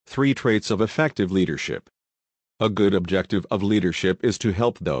3 traits of effective leadership. A good objective of leadership is to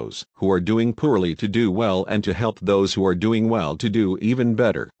help those who are doing poorly to do well and to help those who are doing well to do even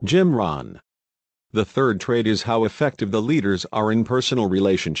better. Jim Rohn. The third trait is how effective the leaders are in personal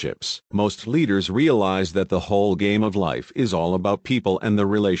relationships. Most leaders realize that the whole game of life is all about people and the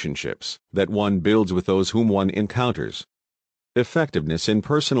relationships that one builds with those whom one encounters. Effectiveness in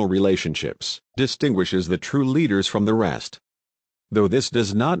personal relationships distinguishes the true leaders from the rest. Though this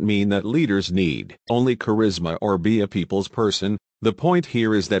does not mean that leaders need only charisma or be a people's person, the point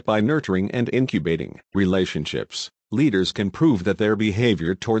here is that by nurturing and incubating relationships, leaders can prove that their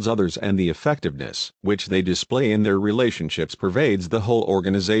behavior towards others and the effectiveness which they display in their relationships pervades the whole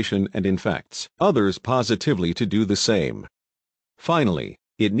organization and infects others positively to do the same. Finally,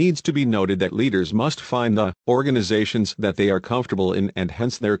 it needs to be noted that leaders must find the organizations that they are comfortable in, and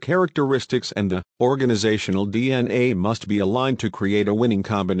hence their characteristics and the organizational DNA must be aligned to create a winning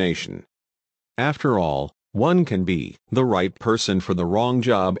combination. After all, one can be the right person for the wrong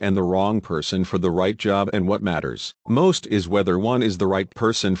job and the wrong person for the right job, and what matters most is whether one is the right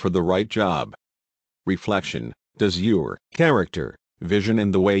person for the right job. Reflection: does your character, vision,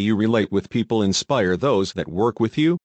 and the way you relate with people inspire those that work with you?